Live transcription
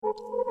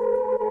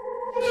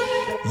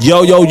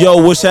Yo,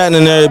 what's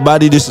happening,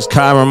 everybody? This is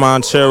Kyron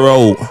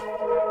Montero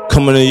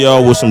coming to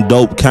y'all with some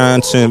dope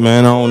content,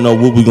 man. I don't know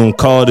what we gonna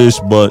call this,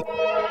 but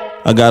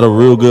I got a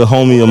real good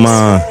homie of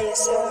mine,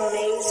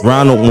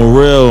 Ronald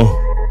Morrell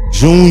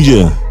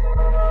Jr.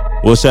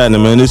 What's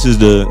happening, man? This is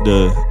the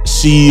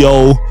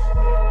CEO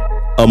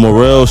of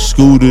Morrell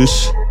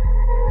Scooters,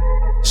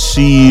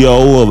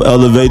 CEO of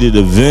Elevated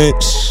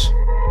Events.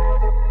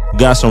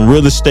 Got some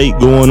real estate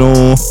going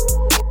on.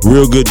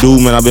 Real good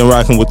dude, man. I've been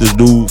rocking with this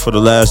dude for the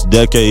last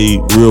decade,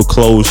 real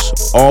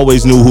close.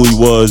 Always knew who he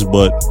was,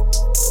 but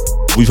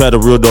we've had a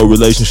real dope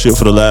relationship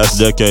for the last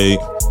decade.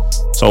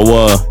 So,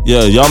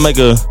 yeah, y'all make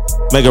a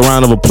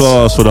round of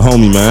applause for the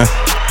homie, man.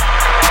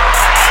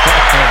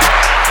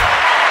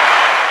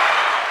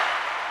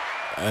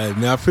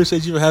 Man, I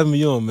appreciate you for having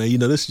me on, man. You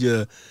know, this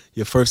is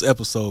your first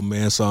episode,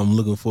 man, so I'm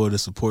looking forward to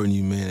supporting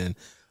you, man.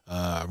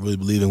 I really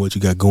believe in what you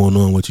got going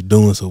on, what you're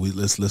doing, so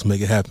let's make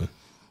it happen.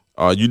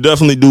 You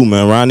definitely do,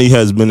 man. Ronnie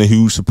has been a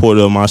huge supporter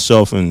of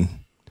myself and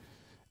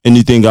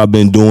anything I've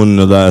been doing in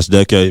the last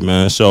decade,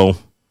 man. So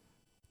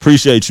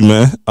appreciate you,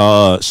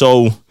 man.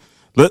 So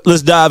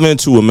let's dive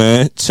into it,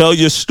 man. Tell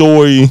your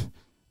story.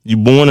 You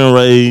born and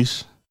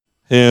raised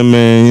here,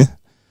 man.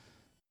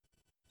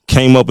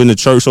 Came up in the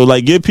church. So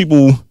give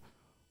people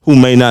who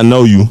may not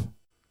know you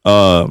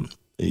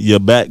your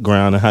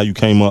background and how you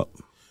came up.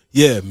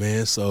 Yeah,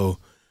 man. So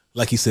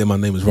like you said, my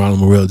name is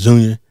Ronald Morrell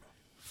Jr.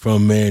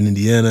 from Marion,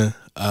 Indiana.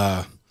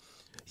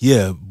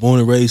 Born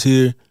and raised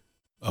here,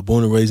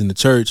 born and raised in the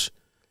church,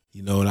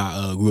 you know, and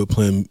I grew up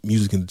playing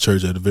music in the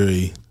church at a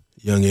very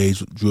young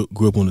age,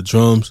 grew up on the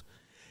drums,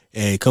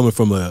 and coming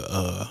from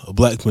a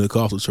black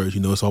Pentecostal church, you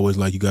know, it's always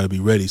like you got to be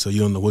ready, so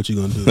you don't know what you're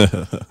going to do,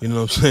 you know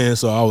what I'm saying?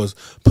 So I always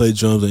played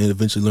drums and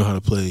eventually learned how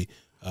to play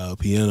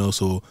piano,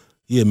 so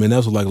yeah, man, that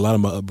was like a lot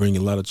of my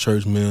upbringing, a lot of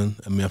church, man.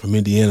 I mean, I'm from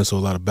Indiana, so a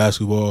lot of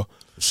basketball,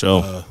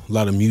 a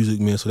lot of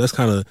music, man, so that's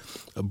kind of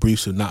a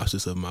brief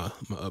synopsis of my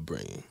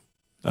upbringing.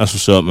 That's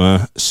what's up,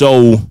 man.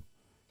 So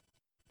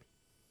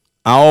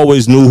I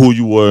always knew who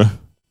you were,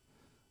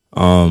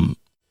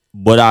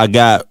 but I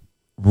got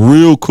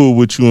real cool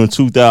with you in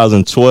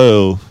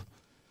 2012,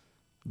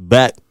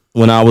 back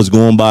when I was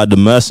going by The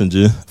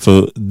Messenger.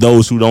 For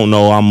those who don't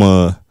know,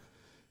 I'm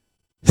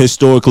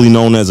historically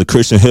known as a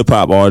Christian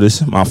hip-hop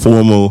artist. My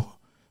former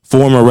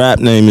rap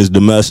name is The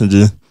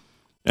Messenger,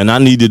 and I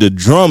needed a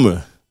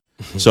drummer.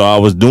 So I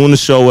was doing the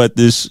show at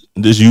this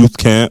youth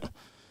camp,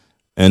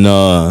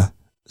 and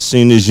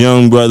seen this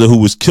young brother who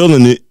was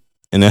killing it,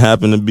 and it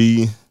happened to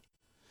be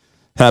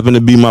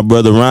my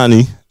brother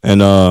Ronnie,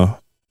 and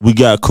we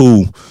got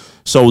cool.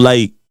 So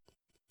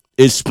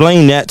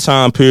explain that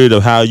time period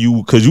of how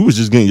because you was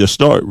just getting your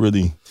start,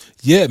 really.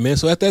 Yeah, man.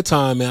 So at that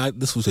time, man,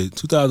 this was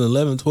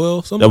 2011,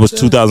 12, something. That was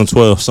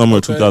 2012, summer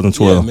of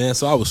 2012. Yeah, man.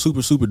 So I was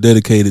super, super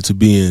dedicated to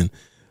being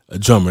a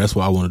drummer. That's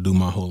what I want to do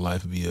my whole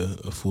life, be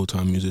a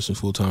full-time musician,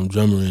 full-time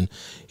drummer. And,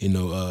 you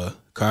know,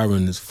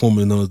 Kyron is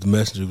formerly known as The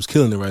Messenger, was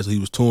killing it, right? So he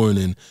was touring,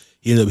 and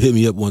he ended up hitting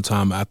me up one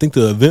time. I think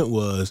the event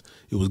was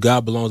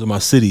God Belongs in My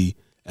City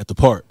at the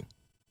park.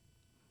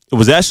 It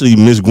was actually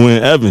Miss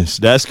Gwen Evans.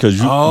 That's because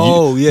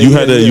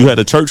you had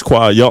a church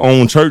choir, your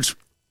own church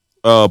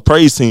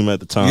praise team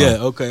at the time. Yeah,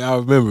 okay, I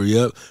remember.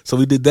 Yep. So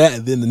we did that,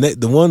 and then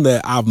the one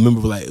that I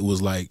remember it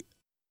was like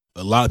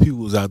a lot of people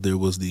was out there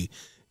was the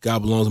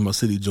God Belongs in My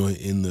City joint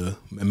in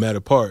Matter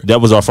Park.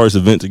 That was our first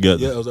event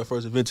together. Yeah, it was our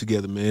first event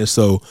together, man.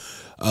 So,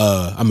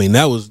 I mean,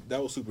 that was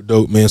super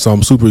dope, man. So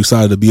I'm super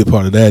excited to be a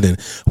part of that. And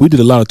we did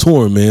a lot of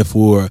touring, man,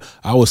 for,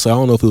 I would say, I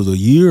don't know if it was a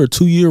year or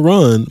 2 year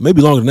run,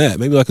 maybe longer than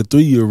that, maybe like a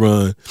 3 year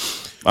run.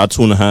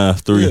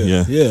 2.5, 3,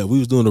 yeah. Yeah,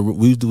 we did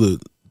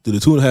a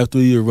 2.5,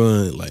 3 year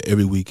run like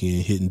every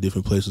weekend, hitting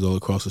different places all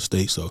across the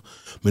state. So,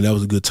 I mean, that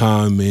was a good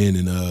time, man,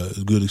 and it was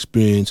a good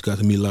experience. Got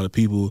to meet a lot of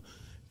people.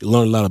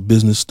 Learned a lot of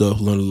business stuff,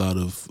 learned a lot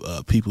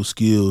of people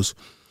skills,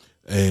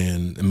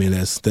 and I mean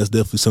that's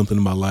definitely something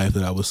in my life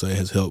that I would say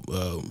has helped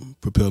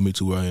propel me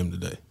to where I am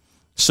today.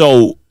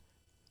 So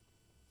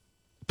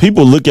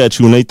people look at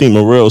you and they think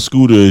Morrell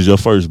Scooter is your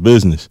first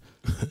business.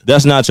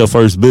 That's not your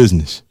first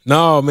business.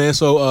 No, man.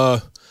 So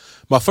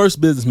my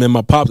first business, man,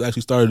 my pops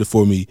actually started it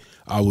for me.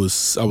 I was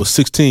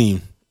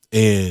 16,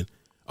 and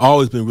I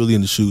always been really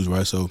into shoes,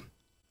 right? So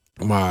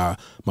my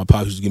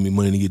pops used to give me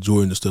money to get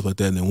Jordan and stuff like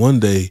that, and then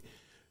one day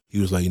he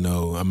was like, you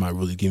know, I'm not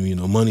really giving you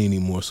no money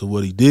anymore. So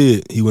what he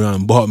did, he went out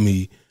and bought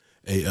me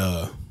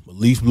a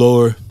leaf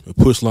blower, a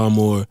push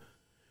lawnmower, and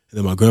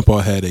then my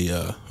grandpa had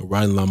a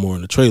riding lawnmower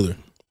in the trailer.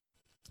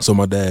 So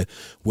my dad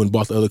went and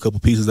bought the other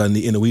couple pieces I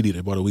need, and a weed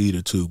eater, bought a weed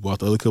eater too, bought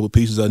the other couple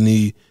pieces I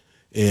need,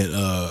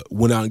 and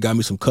went out and got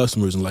me some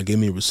customers and gave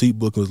me a receipt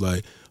book and was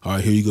like, all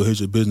right, here you go,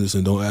 here's your business,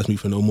 and don't ask me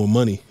for no more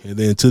money. And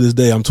then to this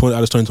day, I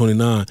just turned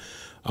 29.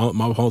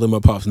 My whole thing, my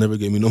pops never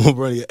gave me no more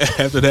money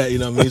after that. You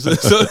know what I mean? So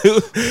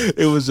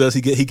it was just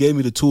he gave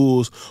me the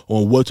tools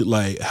on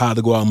how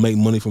to go out and make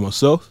money for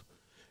myself.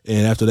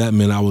 And after that,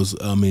 man, I was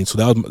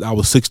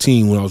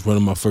 16 when I was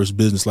running my first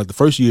business. Like the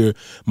first year,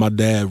 my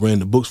dad ran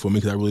the books for me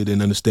because I really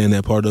didn't understand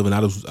that part of it. And I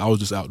was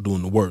just out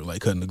doing the work,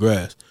 like cutting the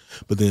grass.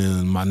 But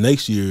then my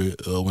next year,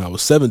 when I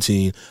was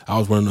 17, I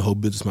was running the whole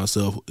business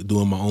myself,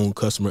 doing my own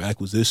customer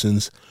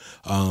acquisitions,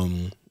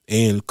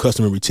 and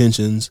customer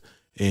retentions.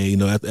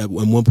 And at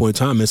one point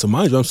in time, man. So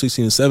mind you, I'm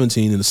 16 and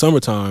 17 in the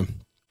summertime.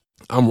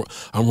 I'm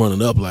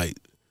running up like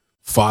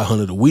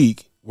 500 a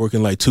week,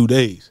 working like 2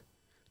 days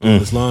doing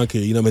this lawn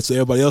care. So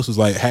everybody else was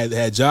like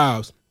had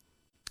jobs.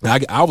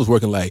 I was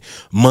working like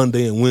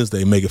Monday and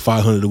Wednesday, making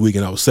 500 a week,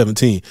 and I was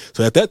 17.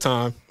 So at that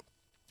time,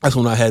 that's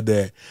when I had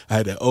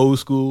that old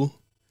school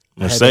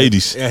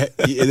Mercedes. And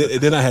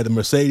then I had the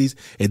Mercedes,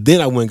 and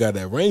then I went and got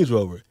that Range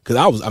Rover because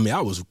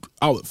I was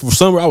for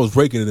summer I was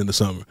breaking it in the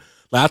summer.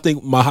 Like I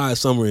think my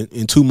highest summer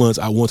in 2 months,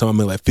 one time I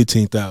made like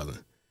 15,000.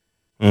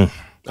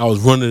 I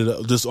was running it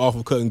up just off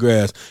of cutting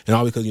grass, and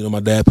all because my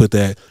dad put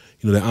that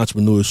that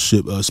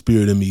entrepreneurship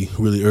spirit in me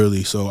really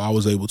early. So I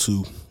was able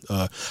to.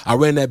 I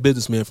ran that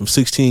business, man, from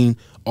 16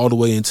 all the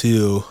way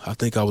until I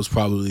think I was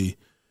probably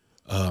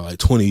like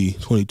 20,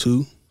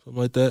 22,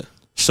 something like that.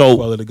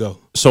 So I let it go.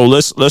 So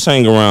let's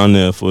hang around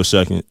there for a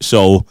second.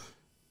 So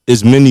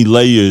it's many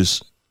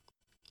layers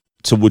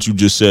to what you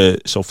just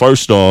said. So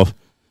first off,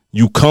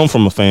 you come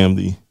from a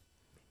family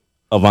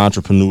of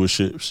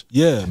entrepreneurships.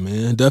 Yeah,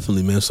 man,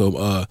 definitely, man. So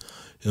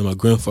my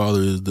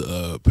grandfather is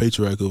the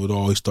patriarch of it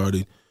all. He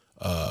started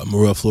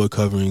Morrell floor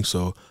covering.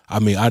 So I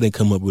didn't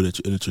come up with it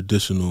in a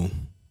traditional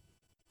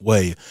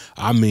way.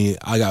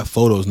 I got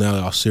photos now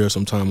that I'll share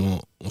sometime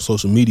on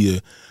social media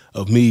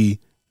of me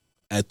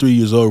at 3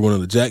 years old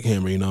running a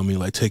jackhammer,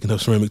 like taking up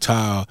ceramic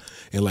tile,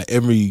 and like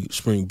every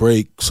spring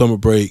break, summer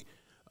break,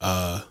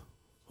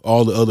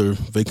 all the other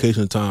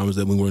vacation times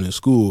that we weren't in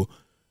school,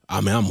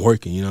 I'm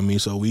working,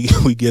 So we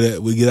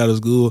get out of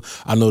school.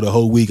 I know the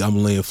whole week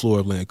I'm laying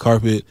floor, I'm laying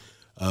carpet,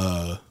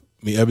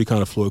 every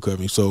kind of floor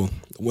covering. So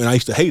when I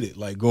used to hate it,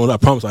 like growing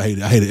up, I promise I hated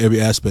it. I hated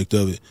every aspect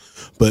of it.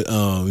 But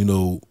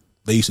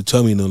they used to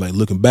tell me, like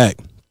looking back,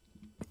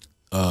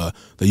 that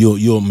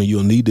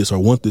you'll need this or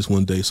want this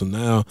one day. So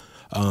now,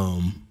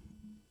 one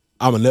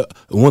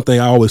thing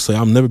I always say,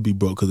 I'll never be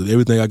broke, because if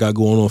everything I got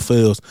going on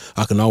fails,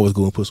 I can always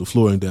go and put some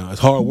flooring down. It's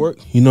hard work,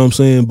 you know what I'm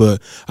saying,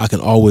 but I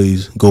can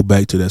always go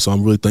back to that. So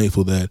I'm really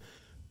thankful that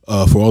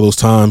for all those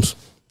times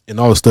and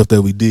all the stuff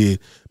that we did.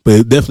 But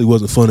it definitely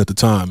wasn't fun at the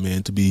time,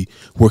 man, to be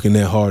working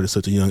that hard at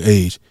such a young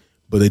age.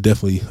 But they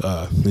definitely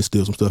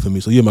instilled some stuff in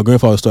me. So yeah, my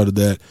grandfather started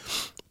that.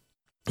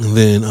 And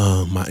then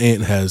my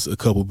aunt has a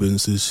couple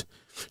businesses.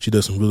 She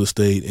does some real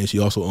estate, and she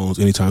also owns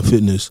Anytime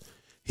Fitness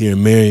here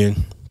in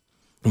Marion.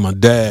 And my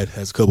dad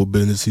has a couple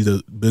businesses. He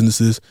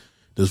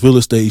does real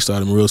estate. He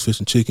started Morrell's Fish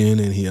and Chicken,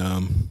 and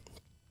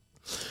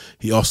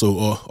he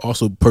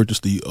also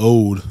purchased the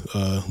old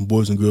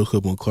Boys and Girls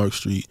Club on Clark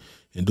Street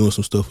and doing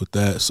some stuff with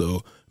that.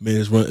 So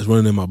man, it's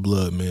running in my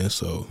blood, man.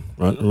 So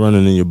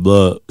running in your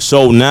blood.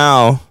 So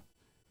now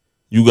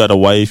you got a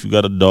wife, you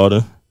got a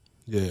daughter.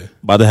 Yeah,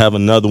 about to have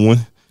another one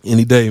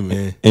any day,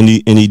 man.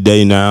 Any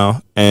day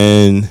now.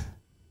 And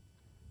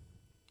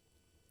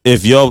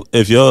if your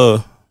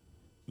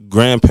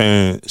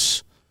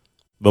grandparents,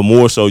 but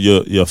more so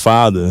your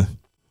father,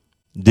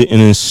 didn't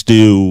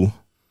instill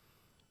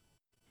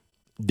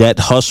that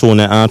hustle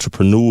and that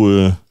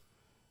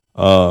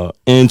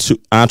into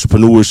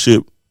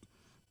entrepreneurship,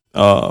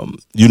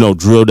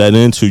 drill that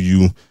into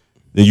you,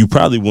 then you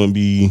probably wouldn't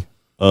be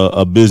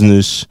a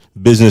business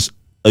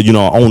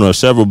owner of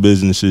several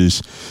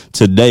businesses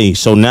today.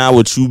 So now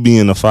with you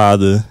being a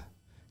father,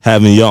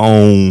 having your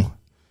own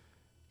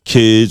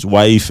kids,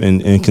 wife,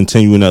 and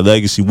continuing that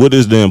legacy, what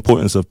is the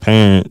importance of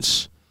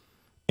parents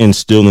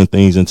instilling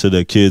things into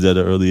their kids at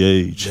an early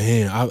age?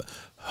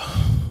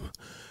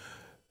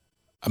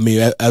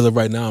 Man, as of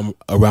right now, I'm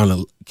around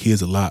the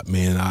kids a lot,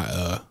 man.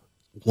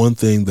 One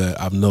thing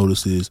that I've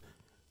noticed is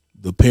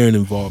the parent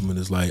involvement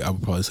is like, I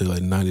would probably say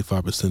like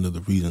 95% of the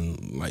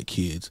reason like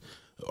kids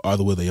are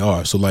the way they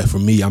are. So like for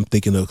me, I'm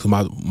thinking of,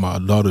 cause my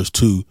daughter's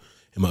 2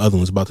 and my other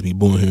one's about to be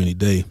born here any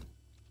day.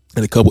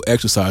 And a couple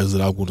exercises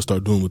that I want to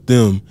start doing with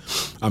them.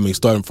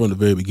 Starting from the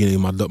very beginning,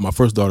 my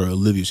first daughter,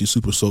 Olivia, she's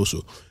super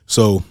social.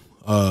 So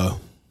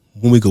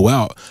when we go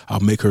out,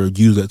 I'll make her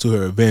use that to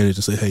her advantage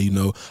and say, hey,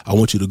 I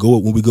want you to go,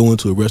 when we go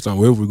into a restaurant,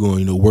 wherever we're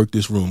going, work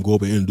this room, go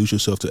up and introduce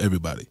yourself to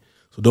everybody.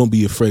 So don't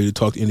be afraid to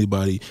talk to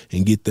anybody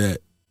and get that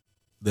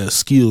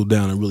skill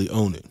down and really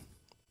own it.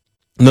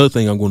 Another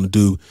thing I'm going to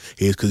do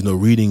is, because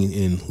reading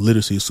and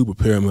literacy is super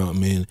paramount,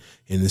 man.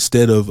 And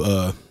instead of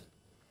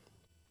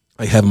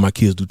like having my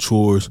kids do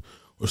chores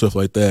or stuff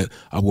like that,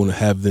 I want to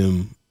have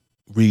them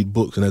read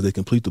books, and as they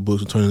complete the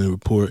books and turn in a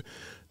report,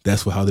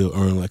 that's how they'll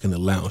earn like an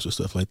allowance or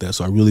stuff like that.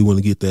 So I really want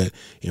to get that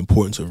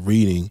importance of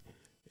reading,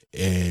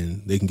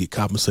 and they can get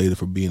compensated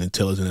for being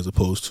intelligent as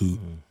opposed to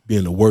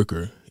being a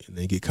worker, and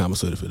they get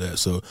compensated for that.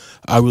 So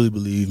I really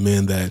believe,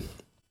 man, that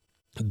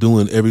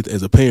doing everything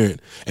as a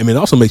parent, it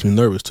also makes me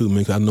nervous too, man,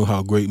 because I know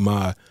how great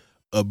my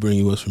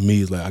upbringing was for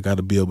me. Is like, I got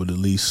to be able to at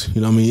least,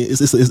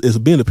 it's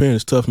being a parent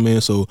is tough,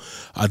 man. So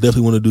I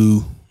definitely want to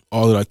do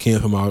all that I can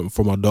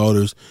for my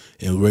daughters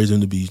and raise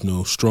them to be,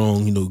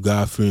 strong,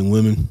 God-fearing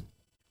women.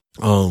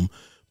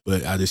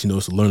 But I just,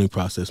 it's a learning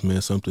process,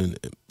 man. Something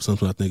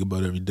I think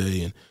about every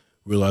day. And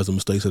realize the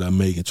mistakes that I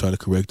make and try to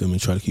correct them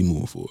and try to keep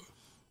moving forward.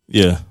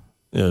 Yeah,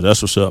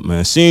 that's what's up,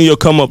 man. Seeing your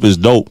come up is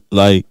dope.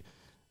 Like,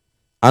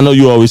 I know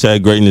you always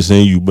had greatness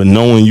in you, but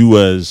knowing you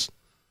as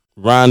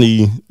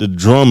Ronnie the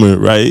drummer,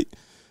 right?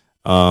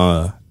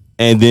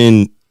 And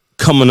then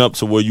coming up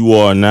to where you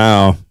are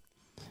now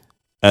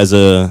as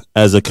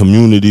a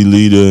community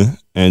leader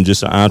and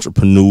just an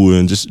entrepreneur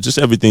and just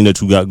everything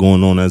that you got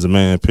going on as a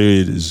man,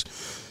 period,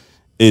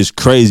 is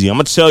crazy. I'm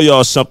gonna tell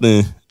y'all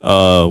something.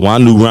 When I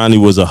knew Ronnie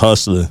was a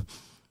hustler,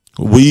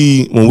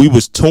 when we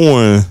was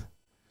touring,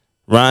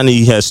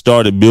 Ronnie had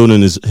started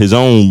building his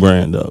own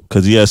brand up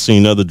because he had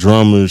seen other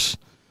drummers.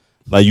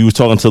 Like, you was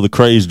talking to the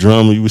Craze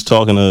drummer, you was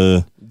talking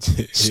to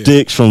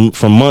Sticks from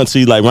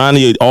Muncie. Like,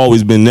 Ronnie had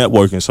always been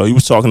networking, so he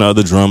was talking to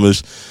other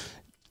drummers.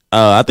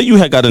 I think you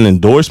had got an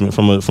endorsement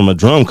from a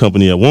drum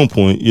company at one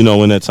point, in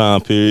that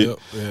time period. Yep,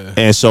 yeah.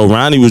 And so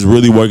Ronnie was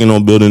really working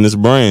on building this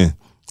brand.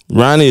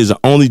 Ronnie is the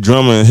only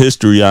drummer in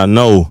history I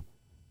know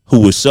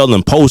who was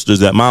selling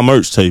posters at my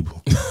merch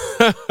table.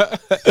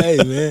 Hey,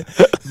 man,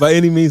 by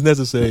any means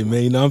necessary,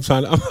 man. I'm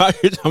out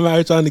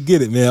here trying to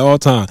get it, man, all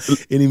time.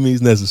 Any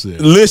means necessary.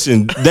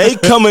 Listen, they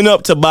coming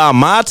up to buy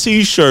my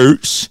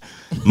T-shirts,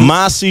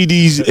 my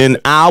CDs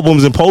and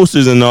albums and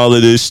posters and all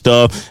of this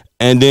stuff.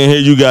 And then here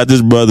you got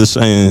this brother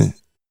saying,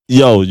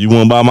 yo, you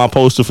want to buy my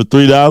poster for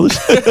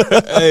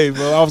 $3? Hey,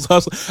 bro, I was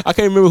hustling. I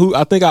can't remember who.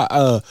 I think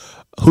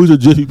who's a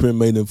Jiffy Print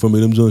made them for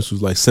me. Them joints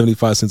was like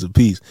 75 cents a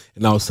piece,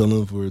 and I was selling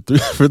them for $3.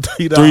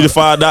 $3 to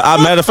 $5.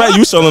 Matter of fact,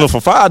 you selling them for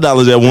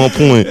 $5 at one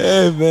point.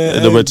 Hey,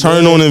 man, the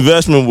return on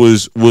investment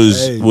was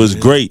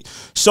great.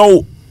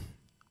 So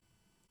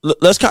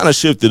let's kind of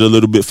shift it a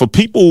little bit for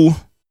people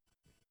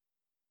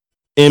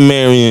in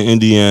Marion,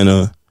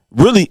 Indiana.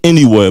 Really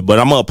anywhere, but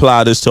I'm going to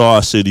apply this to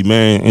our city,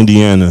 Marion,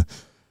 Indiana.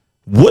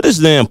 What is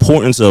the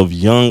importance of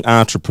young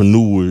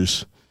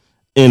entrepreneurs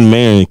in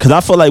Marion? Because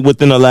I feel like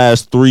within the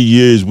last 3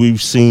 years, we've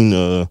seen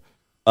a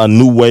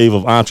new wave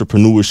of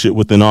entrepreneurship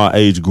within our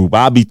age group.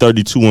 I'll be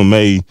 32 in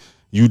May.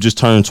 You just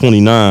turned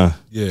 29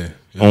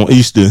 on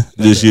Easter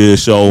this year.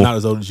 So not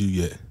as old as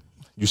you yet.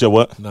 You said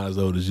what? Not as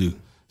old as you.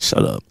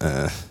 Shut up,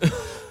 man.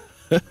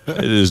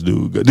 This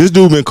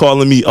dude been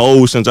calling me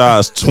old since I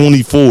was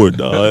 24,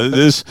 dog.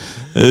 This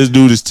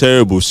dude is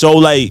terrible. So,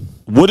 like,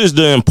 what is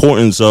the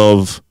importance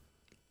of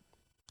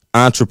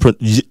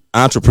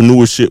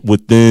entrepreneurship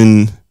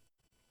within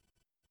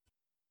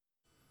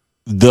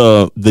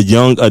the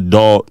young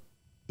adult,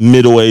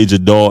 middle-aged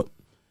adult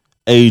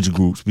age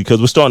groups?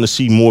 Because we're starting to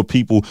see more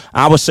people,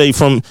 I would say,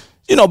 from,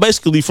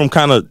 basically from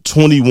kind of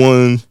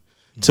 21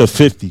 to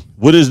 50.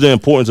 What is the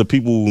importance of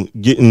people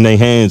getting their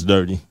hands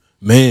dirty?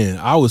 Man,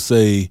 I would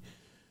say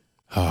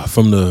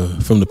from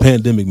the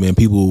pandemic, man,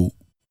 people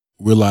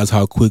realized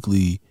how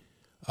quickly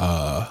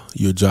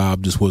your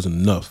job just wasn't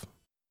enough.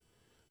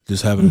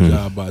 Just having a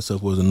job by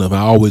itself wasn't enough. I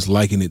always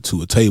liken it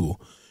to a table.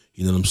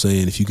 You know what I'm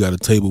saying? If you got a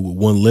table with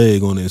one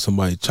leg on it and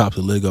somebody chops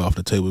a leg off,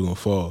 the table's going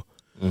to fall.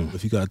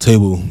 If you got a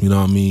table, you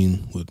know what I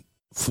mean, with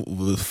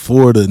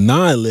 4 to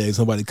 9 legs,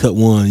 somebody cut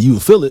one, you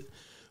would feel it,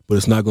 but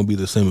it's not going to be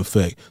the same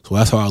effect. So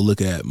that's how I look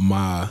at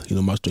my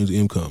streams of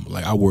income.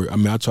 Like, I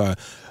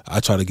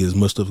try to get as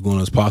much stuff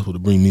going as possible to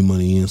bring me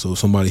money in. So if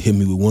somebody hit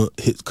me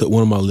with cut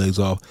one of my legs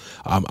off,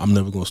 I'm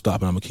never going to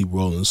stop and I'm going to keep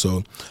rolling.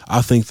 So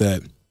I think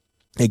that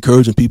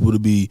encouraging people to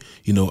be,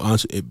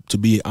 to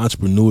be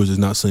entrepreneurs is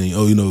not saying,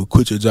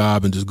 quit your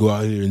job and just go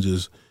out here and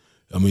just,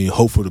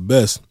 hope for the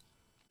best.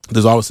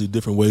 There's obviously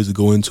different ways to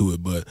go into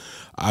it, but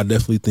I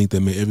definitely think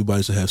that, man,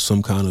 everybody should have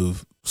some kind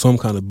of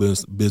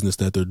business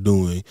that they're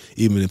doing,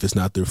 even if it's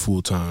not their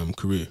full-time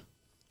career.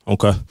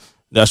 Okay.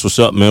 That's what's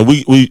up, man.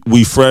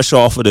 We fresh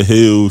off of the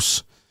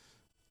heels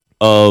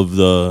of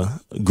the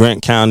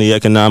Grant County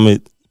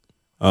Economic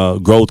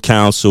Growth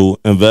Council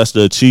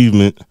Investor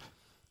Achievement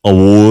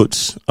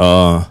Awards.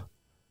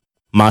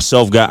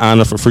 Myself got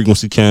honored for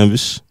Frequency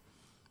Canvas.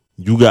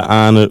 You got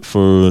honored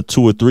for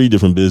 2 or 3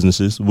 different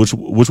businesses. Which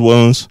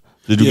ones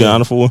did you get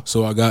honored for?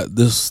 So I got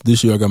this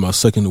year. I got my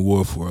second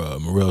award for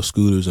Morrell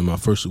Scooters and my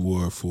first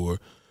award for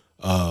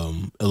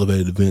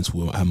Elevated Events.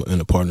 I'm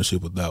in a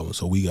partnership with that one,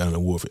 so we got an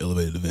award for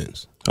Elevated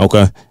Events.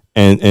 Okay,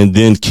 and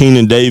then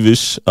Keenan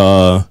Davis,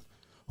 who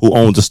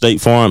owns the State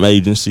Farm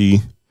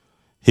Agency,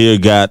 here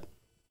got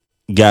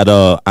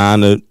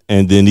honored,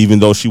 and then even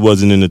though she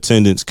wasn't in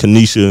attendance,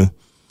 Kanisha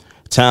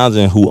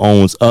Townsend, who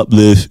owns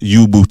Uplift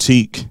U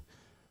Boutique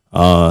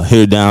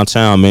here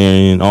downtown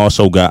Marion,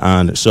 also got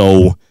honored.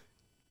 So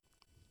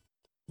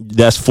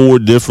that's 4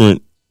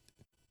 different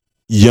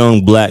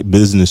young black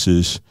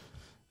businesses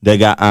that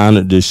got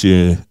honored this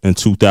year in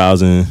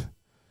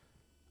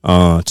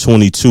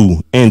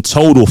 2022. In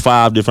total,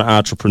 5 different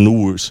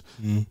entrepreneurs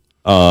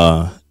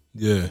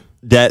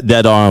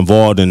that are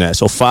involved in that.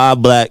 So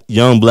 5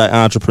 young black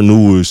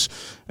entrepreneurs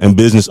and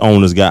business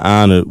owners got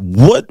honored.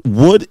 What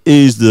do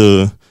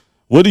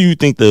you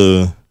think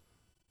the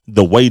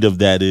weight of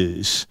that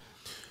is,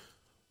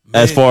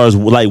 man, as far as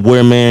like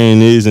where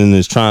Marion is and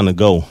is trying to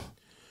go?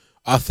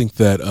 I think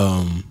that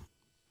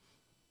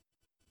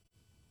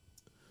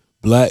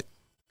black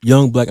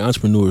young black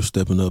entrepreneurs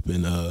stepping up,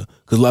 and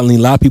because a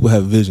lot of people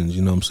have visions,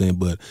 you know what I'm saying,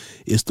 but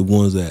it's the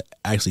ones that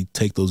actually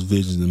take those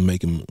visions and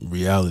make them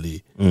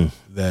reality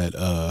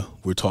that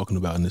we're talking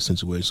about in this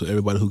situation. So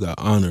everybody who got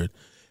honored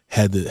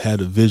had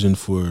a vision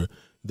for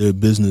their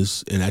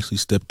business and actually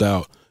stepped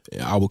out.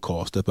 I would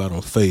call step out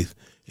on faith,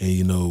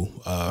 and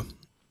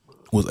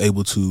was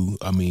able to,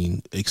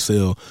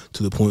 excel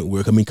to the point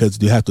where, because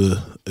you have to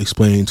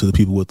explain to the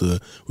people what the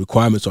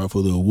requirements are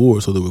for the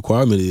award. So the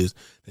requirement is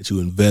that you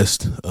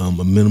invest a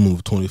minimum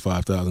of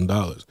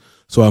 $25,000.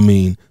 So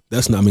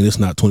that's not, it's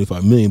not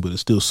 25 million, but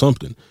it's still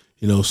something,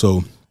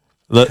 So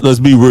let's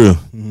be real.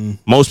 Mm-hmm.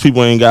 Most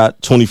people ain't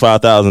got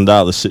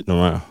 $25,000 sitting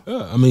around.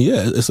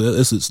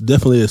 It's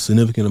definitely a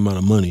significant amount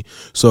of money.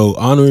 So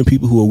honoring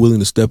people who are willing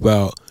to step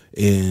out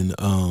and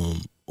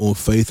on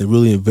faith and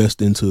really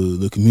invest into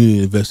the community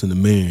and invest in the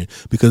Marion,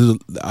 because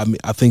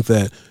I think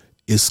that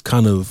it's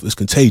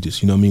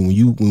contagious.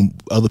 When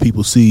other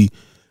people see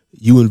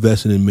you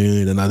investing in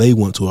Marion, and now they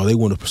want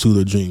to pursue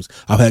their dreams.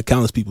 I've had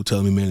countless people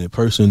telling me, man, in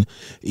person,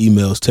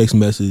 emails, text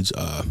message,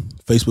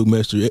 Facebook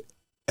Messenger,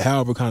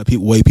 however kind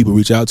of way people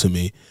reach out to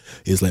me,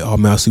 is like, oh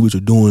man, I see what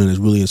you're doing, and it's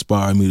really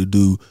inspiring me to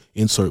do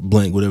insert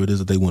blank, whatever it is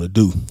that they want to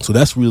do. So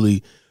that's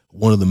really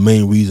one of the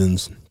main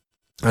reasons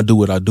I do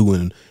what I do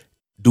and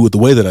do it the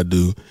way that I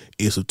do,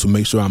 is to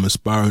make sure I'm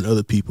inspiring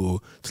other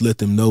people, to let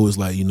them know, is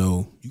like, you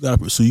gotta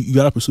pursue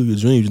your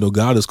dreams.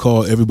 God has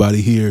called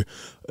everybody here,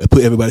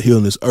 put everybody here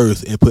on this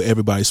earth, and put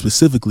everybody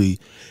specifically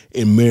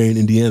in Marion,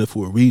 Indiana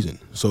for a reason.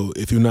 So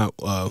if you're not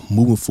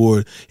moving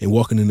forward and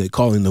walking in that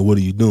calling, then what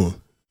are you doing?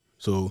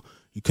 So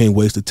you can't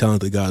waste the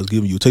talent that God has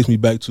given you. It takes me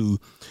back to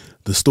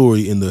the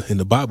story in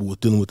the Bible with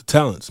dealing with the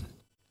talents.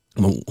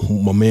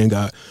 My man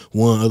got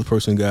one, other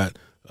person got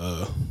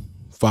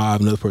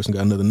 5, another person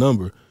got another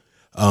number.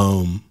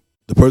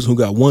 The person who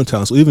got one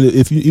talent. So even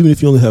if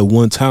you only have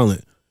one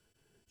talent,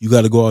 you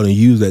got to go out and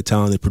use that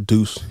talent and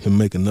produce and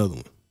make another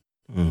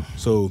one.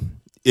 So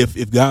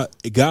if God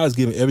is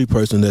giving every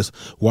person that's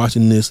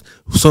watching this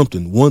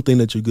one thing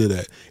that you're good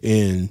at,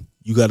 and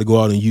you got to go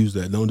out and use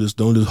that. Don't just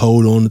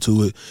hold on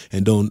to it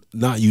and don't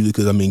not use it,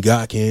 because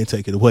God can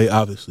take it away,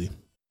 obviously.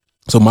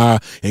 So my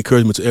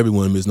encouragement to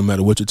everyone is, no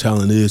matter what your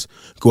talent is,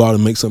 go out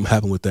and make something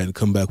happen with that and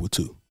come back with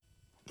 2.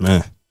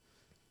 Man.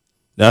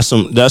 That's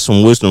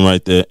some wisdom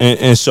right there.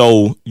 And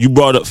so you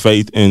brought up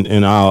faith, and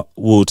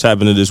we'll tap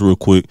into this real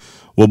quick.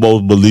 We're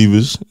both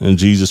believers in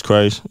Jesus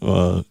Christ,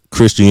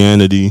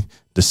 Christianity,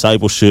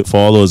 discipleship,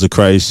 followers of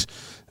Christ,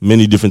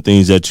 many different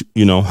things that,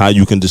 how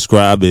you can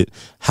describe it.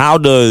 How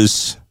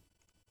does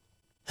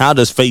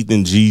faith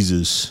in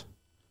Jesus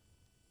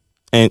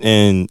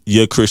and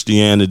your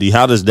Christianity,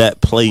 how does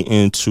that play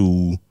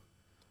into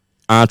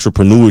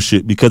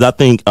entrepreneurship? Because I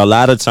think a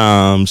lot of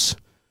times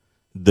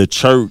the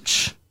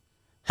church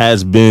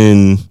has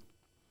been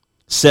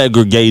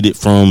segregated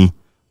from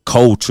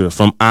culture,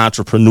 from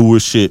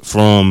entrepreneurship,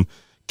 from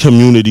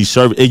community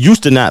service. It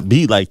used to not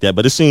be like that,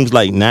 but it seems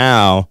like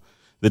now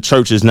the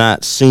church is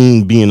not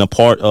seen being a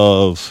part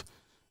of,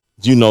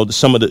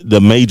 some of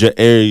the major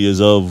areas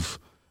of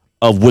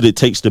what it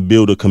takes to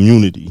build a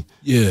community.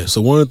 Yeah.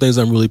 So one of the things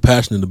I'm really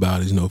passionate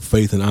about is,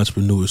 faith and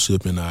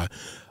entrepreneurship, and I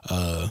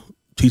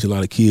teach a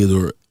lot of kids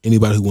or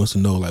anybody who wants to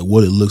know like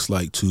what it looks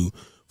like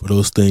for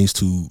those things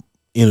to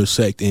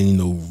intersect and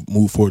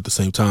move forward at the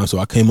same time. So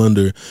I came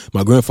under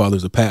my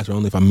grandfather's a pastor. I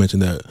don't know if I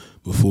mentioned that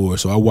before.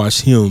 So I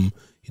watched him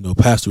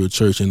pastor a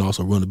church and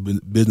also run a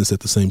business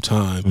at the same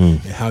time, and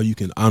how you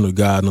can honor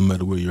God no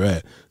matter where you're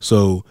at.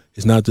 So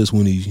it's not just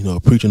when he's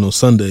preaching on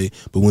Sunday,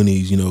 but when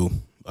he's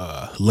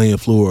laying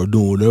floor or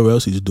doing whatever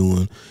else he's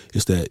doing.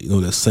 It's that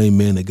that same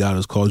man that God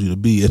has called you to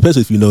be.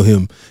 Especially if you know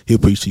him, he'll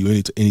preach to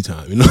you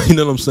anytime. You know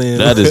what I'm saying?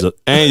 That is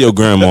and your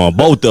grandma,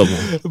 both of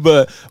them.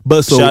 But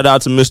so shout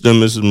out to Mr.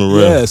 and Mrs.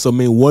 Morrell. Yeah. So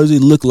what does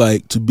it look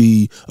like to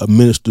be a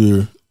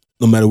minister?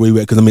 No matter where you're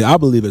at, because I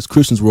believe as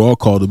Christians we're all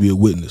called to be a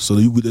witness. So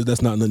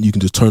that's not nothing you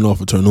can just turn off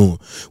or turn on.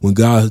 When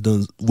God has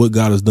done what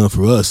God has done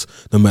for us,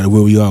 no matter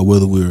where we are,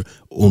 whether we're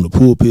on the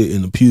pulpit,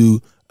 in the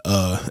pew,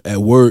 at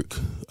work,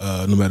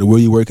 no matter where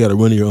you work at or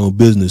running your own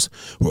business,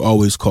 we're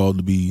always called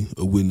to be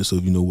a witness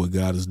of what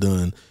God has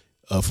done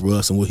for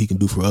us and what He can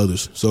do for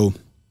others. So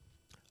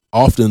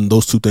often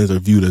those two things are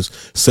viewed as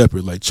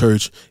separate, like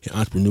church and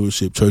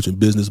entrepreneurship, church and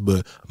business.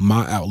 But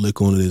my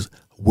outlook on it is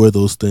where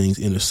those things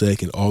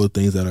intersect and all the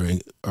things that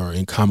are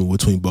in common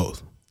between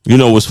both.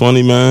 What's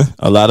funny, man?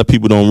 A lot of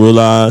people don't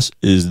realize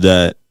is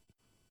that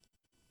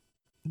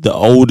the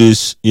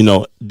oldest,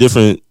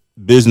 different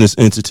business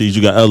entities,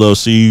 you got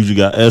LLCs, you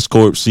got S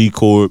Corp, C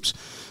Corps,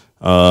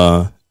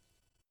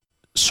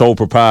 sole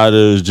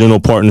proprietors,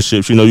 general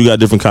partnerships. You got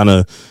different kind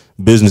of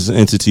business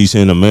entities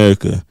in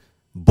America,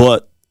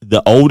 but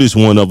the oldest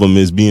one of them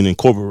is being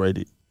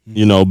incorporated.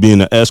 Being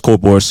an S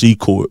Corp or a C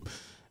Corp,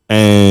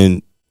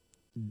 and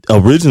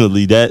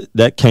originally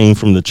that came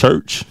from the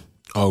church.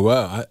 Oh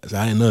wow,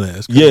 I didn't know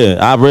that. Yeah,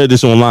 I read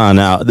this online.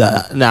 Now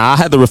I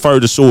had to refer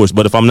to source,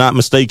 but if I'm not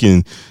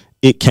mistaken,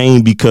 it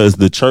came because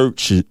the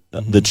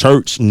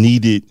church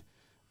needed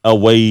a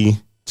way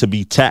to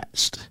be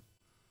taxed.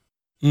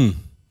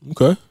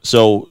 Okay.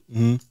 So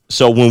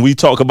when we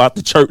talk about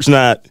the church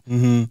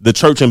the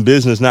church and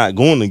business not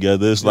going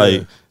together, it's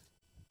like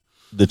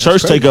the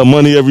church take up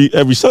money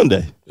every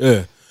Sunday.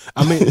 Yeah.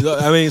 I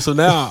mean, so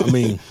now, that's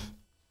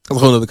a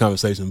whole other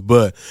conversation.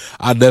 But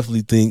I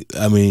definitely think,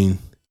 let me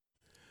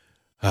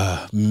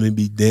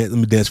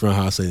dance around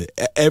how I say it.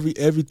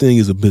 Everything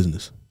is a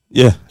business.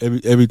 Yeah.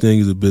 Everything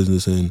is a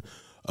business, and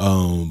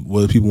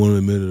whether people want to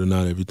admit it or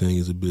not, everything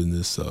is a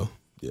business. So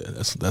yeah,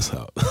 that's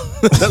how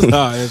that's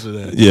how I answer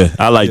that. Yeah,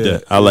 I like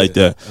that. I like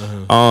that.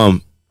 Uh-huh.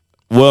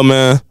 Well,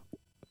 man,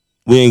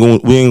 we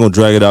ain't gonna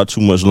drag it out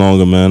too much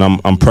longer, man.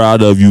 I'm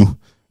proud of you.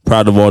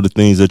 Proud of all the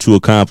things that you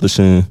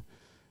accomplishing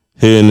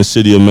here in the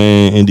city of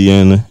Marion,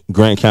 Indiana,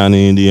 Grant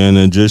County,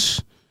 Indiana,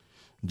 just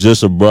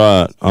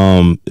abroad.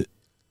 I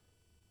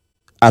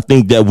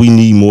think that we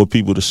need more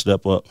people to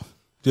step up.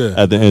 Yeah.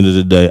 At the end of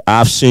the day,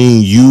 I've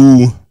seen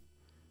you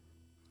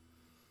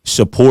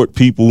support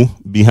people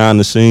behind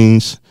the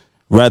scenes.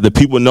 Whether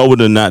people know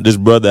it or not, this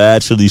brother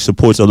actually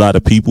supports a lot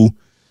of people.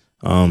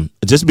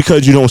 Just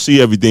because you don't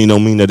see everything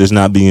don't mean that it's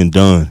not being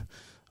done.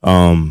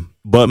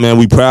 But man,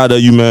 we proud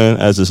of you, man.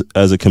 As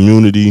a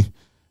community,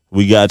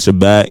 we got your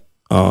back,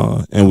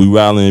 and we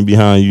rallying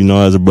behind you.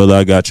 As a brother,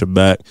 I got your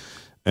back,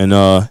 and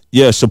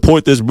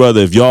support this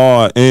brother. If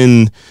y'all are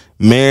in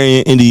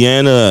Marion,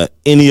 Indiana,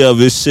 any of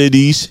his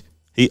cities,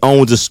 he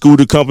owns a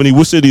scooter company.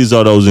 What cities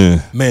are those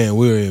in? Man,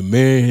 we're in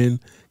Marion,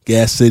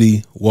 Gas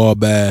City,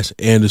 Wabash,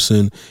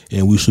 Anderson,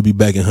 and we should be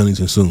back in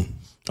Huntington soon.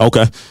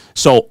 Okay,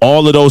 so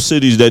all of those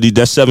cities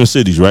that's 7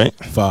 cities, right?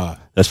 5.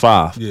 That's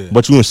 5. Yeah.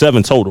 But you in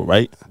 7 total,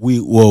 right?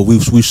 We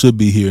should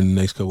be here in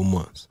the next couple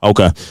months.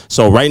 Okay.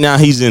 So right now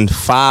he's in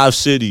 5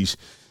 cities,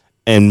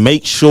 and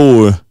make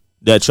sure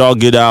that y'all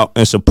get out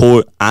and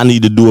support. I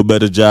need to do a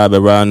better job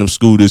at riding them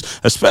scooters,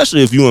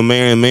 especially if you in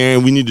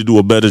Marion. We need to do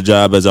a better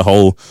job as a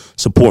whole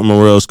support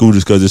Morrell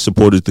scooters because it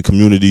supported the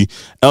community.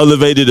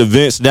 Elevated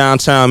events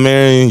downtown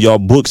Marion. Y'all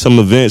book some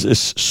events.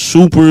 It's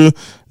super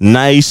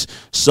nice.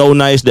 So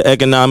nice. The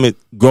Economic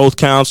Growth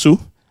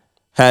Council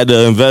had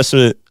the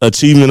Investment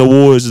Achievement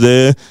Awards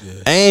there. Yeah.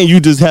 And you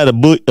just had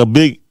a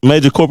big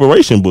major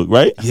corporation book,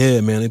 right? Yeah,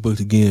 man. They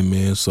booked again,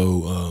 man.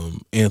 So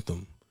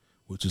Anthem,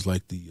 which is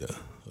like the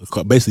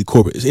basically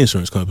corporate, it's an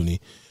insurance company,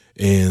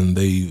 and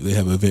they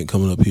have an event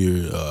coming up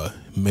here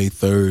May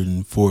 3rd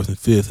and 4th and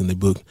 5th, and they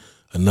booked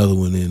another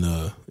one in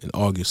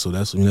August. So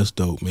that's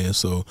dope, man.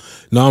 So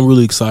now I'm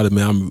really excited,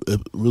 man. I'm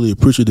really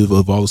appreciative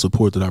of all the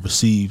support that I've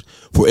received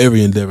for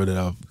every endeavor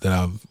that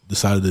I've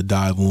decided to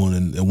dive on,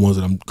 and ones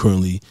that I'm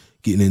currently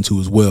getting into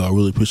as well. I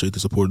really appreciate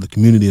the support of the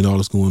community and all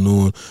that's going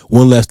on.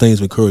 One last thing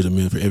is encouraging,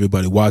 man, for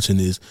everybody watching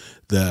is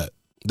that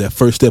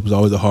first step is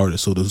always the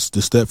hardest. So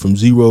the step from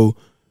 0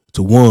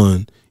 to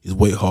 1 is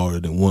way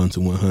harder than 1 to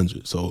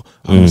 100. So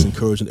I'm just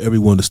encouraging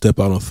everyone to step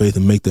out on faith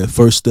and make that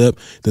first step.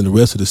 Then the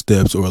rest of the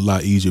steps are a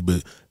lot easier.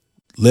 But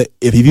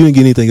if you didn't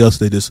get anything else,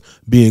 they just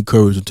be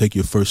encouraged and take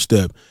your first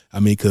step.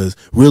 Because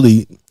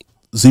really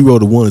 0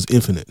 to 1 is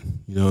infinite.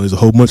 There's a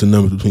whole bunch of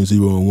numbers between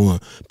 0 and 1.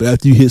 But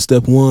after you hit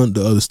step 1,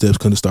 the other steps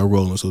kind of start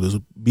rolling. So just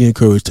be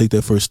encouraged, take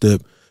that first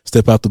step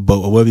out the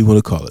boat, or whatever you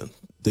want to call it.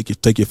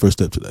 Take your first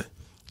step today.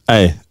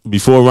 Hey,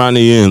 before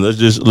Ronnie in, let's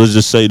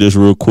just say this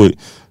real quick.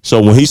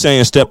 So when he's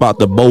saying step out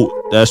the boat,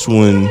 that's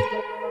when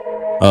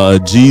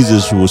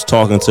Jesus was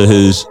talking to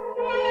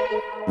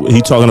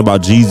he talking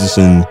about Jesus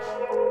and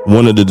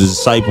one of the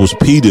disciples,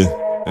 Peter.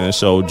 And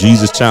so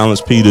Jesus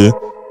challenged Peter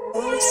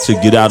to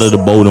get out of the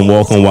boat and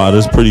walk on water.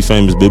 It's a pretty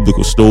famous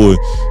biblical story.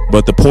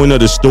 But the point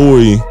of the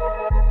story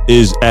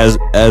is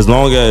as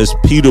long as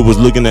Peter was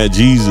looking at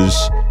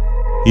Jesus,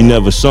 he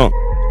never sunk.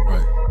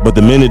 Right. But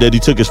the minute that he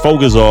took his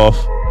focus off,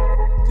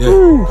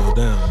 go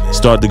down, man.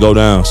 Start to go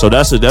down. So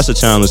that's a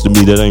challenge to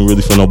me. That ain't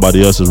really for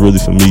nobody else. It's really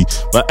for me.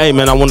 But hey,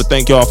 man, I want to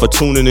thank y'all for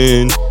tuning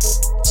in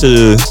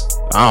to,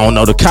 I don't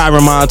know, the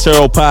Kyron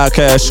Montero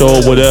podcast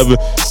show or whatever.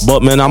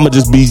 But man, I'm gonna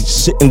just be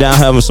sitting down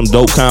having some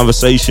dope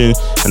conversation.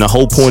 And the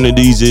whole point of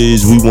these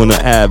is we want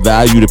to add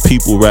value to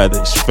people,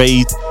 rather it's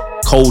faith,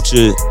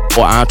 culture,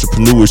 or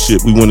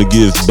entrepreneurship. We want to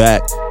give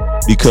back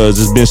because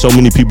there's been so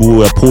many people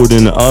who have poured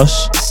into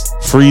us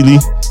freely.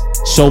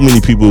 So many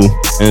people,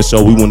 and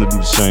so we want to do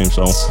the same.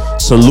 So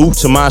salute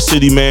to my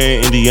city,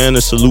 man, Indiana.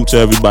 Salute to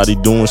everybody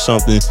doing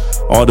something.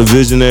 All the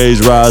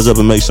visionaries rise up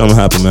and make something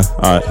happen, man.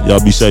 All right,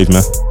 y'all be safe,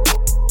 man.